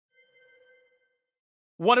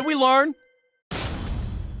What did we learn?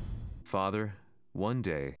 Father, one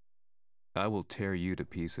day, I will tear you to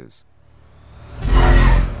pieces.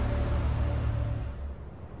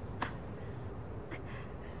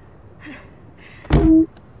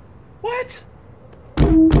 What?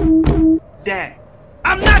 Dad.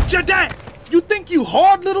 I'm not your dad! You think you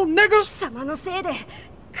hard little niggas?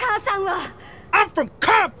 I'm from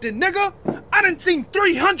Compton, nigga! I done seen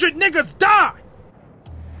 300 niggas die!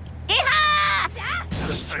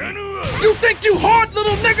 You think you hard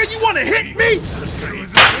little nigga? You wanna hit me?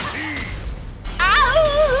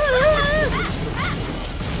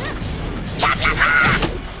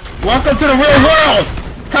 Welcome to the real world!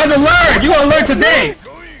 Time to learn! You gonna learn today!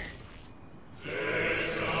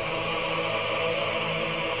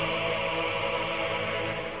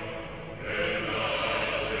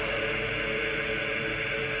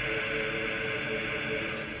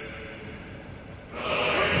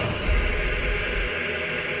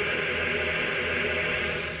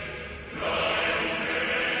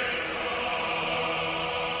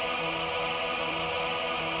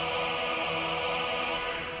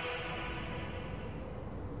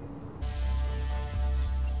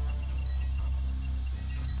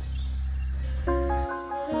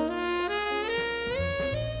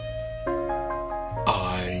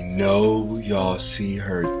 I know y'all see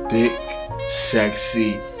her thick,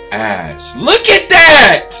 sexy ass. Look at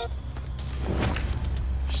that!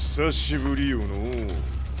 久しぶりよの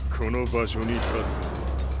この場所に立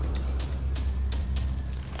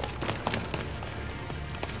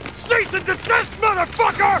つ Cease and desist,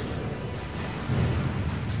 motherfucker!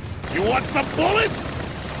 You want some bullets?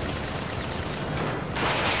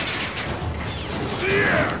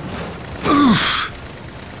 Yeah.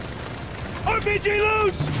 RPG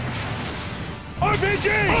loose! RPG!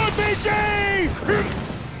 RPG!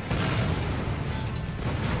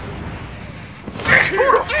 Who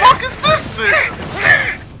the fuck is this nigga?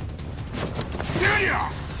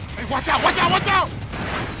 Hey, watch out, watch out, watch out!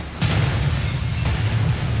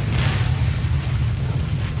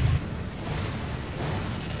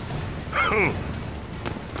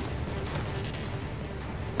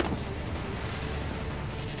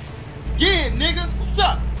 Yeah, nigga, what's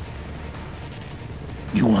up?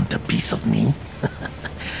 You want a piece of me?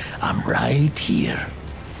 I'm right here.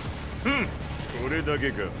 これだ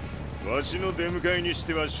けか。わしの出迎えにし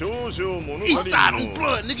ては少々物足りんの。 East side on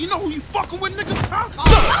blood, nigga. You know who you fucking with, nigga? Huh?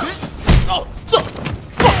 Sup, bitch? Oh, sup?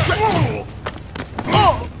 Fuck, bitch.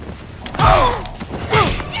 Oh,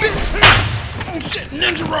 bitch. Oh, shit,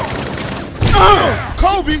 ninja roll.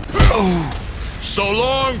 Kobe. Oh, So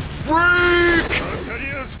long, freak!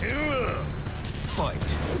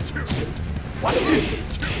 Fight. 1, 2.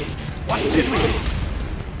 1, 2, 3.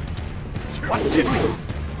 1, 2, 3.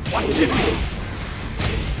 1, 2, 3.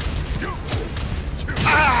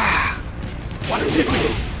 Ah! 1, 2, 3.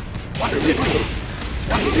 1, 2, 3.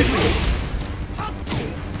 1, 2, 3.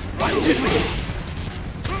 1, 2, 3.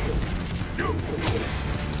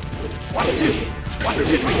 1, 2. 1,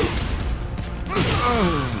 2, 3.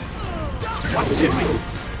 1, 2, 3.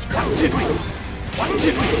 1, 2, 3. 1,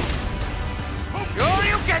 2, 3. Sure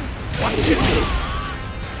you can! 1, 2, 3.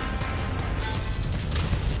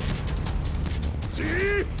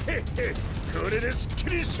 これですっき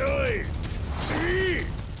りしろい。次。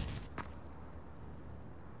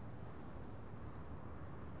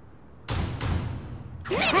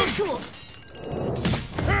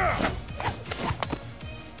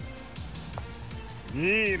ニ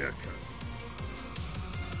ーナか。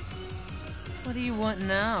 What do you want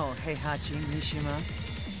now, Heihachi Mishima?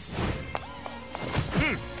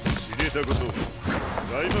 知れたこと。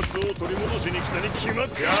財閥を取り戻しに来たに決まっ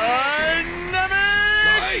て。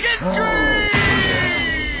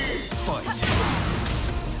Fight.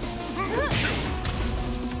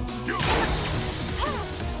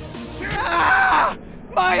 Ah!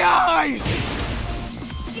 My eyes!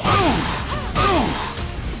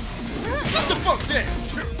 Sit the fuck down.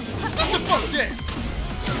 Sit the fuck down.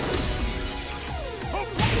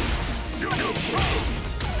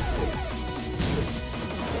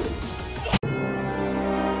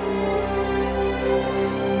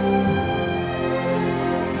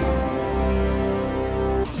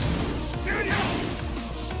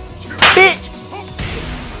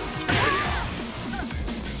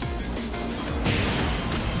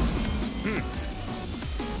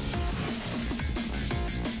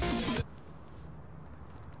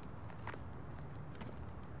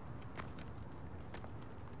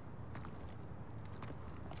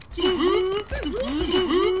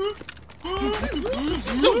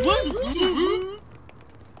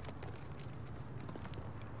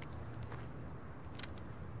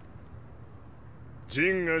 ジ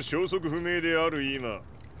ンが消息不明である今、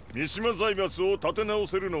三島財閥を立て直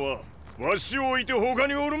せるのはわしを置いて他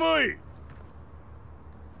におるまい。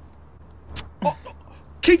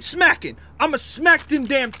Keep smacking. I'ma smack them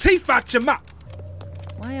damn teeth out your mouth.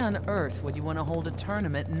 Why on earth would you want to hold a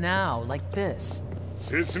tournament now, like this?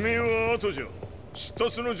 説明は後じゃ。出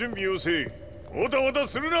立の準備をせい。おたわた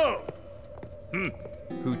するな。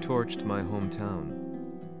Who torched my hometown?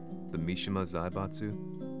 The Mishima Zaibatsu?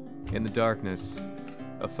 In the darkness,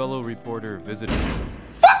 a fellow reporter visited.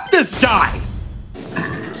 Fuck this guy!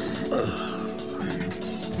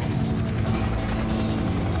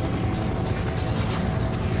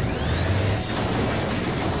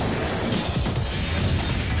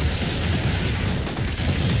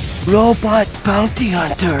 Robot bounty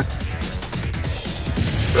hunter.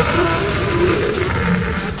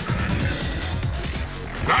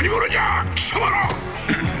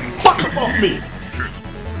 Fuck off me!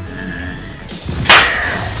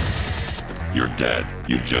 You're dead.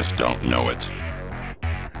 You just don't know it.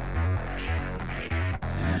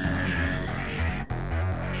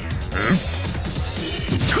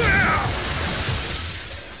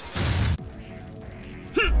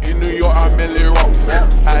 In New York, I merely rock.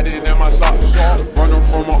 Hiding in my socks. Running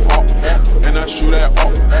from a up. And I shoot at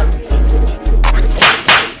up.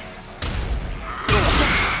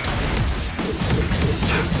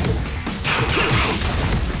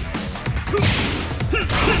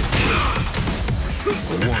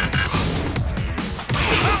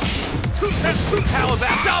 How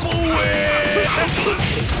about double win?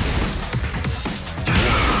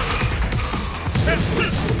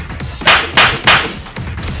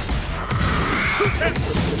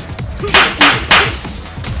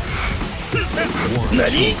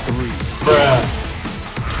 Nani? Bruh.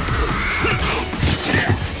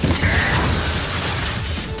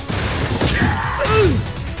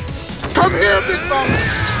 Come here, big mama!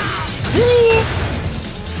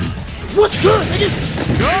 What's good, nigga?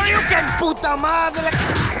 Sure you can, puta madre!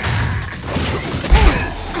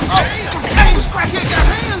 Oh, hey, this crackhead got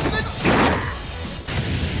hands, nigga!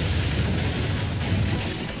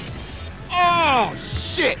 Oh,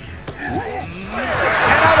 shit!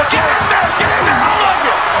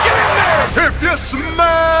 If you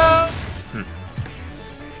smell.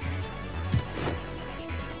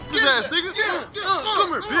 His ass, nigga!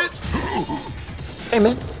 Come here, bitch! Hey,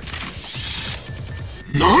 man.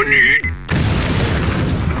 Nani?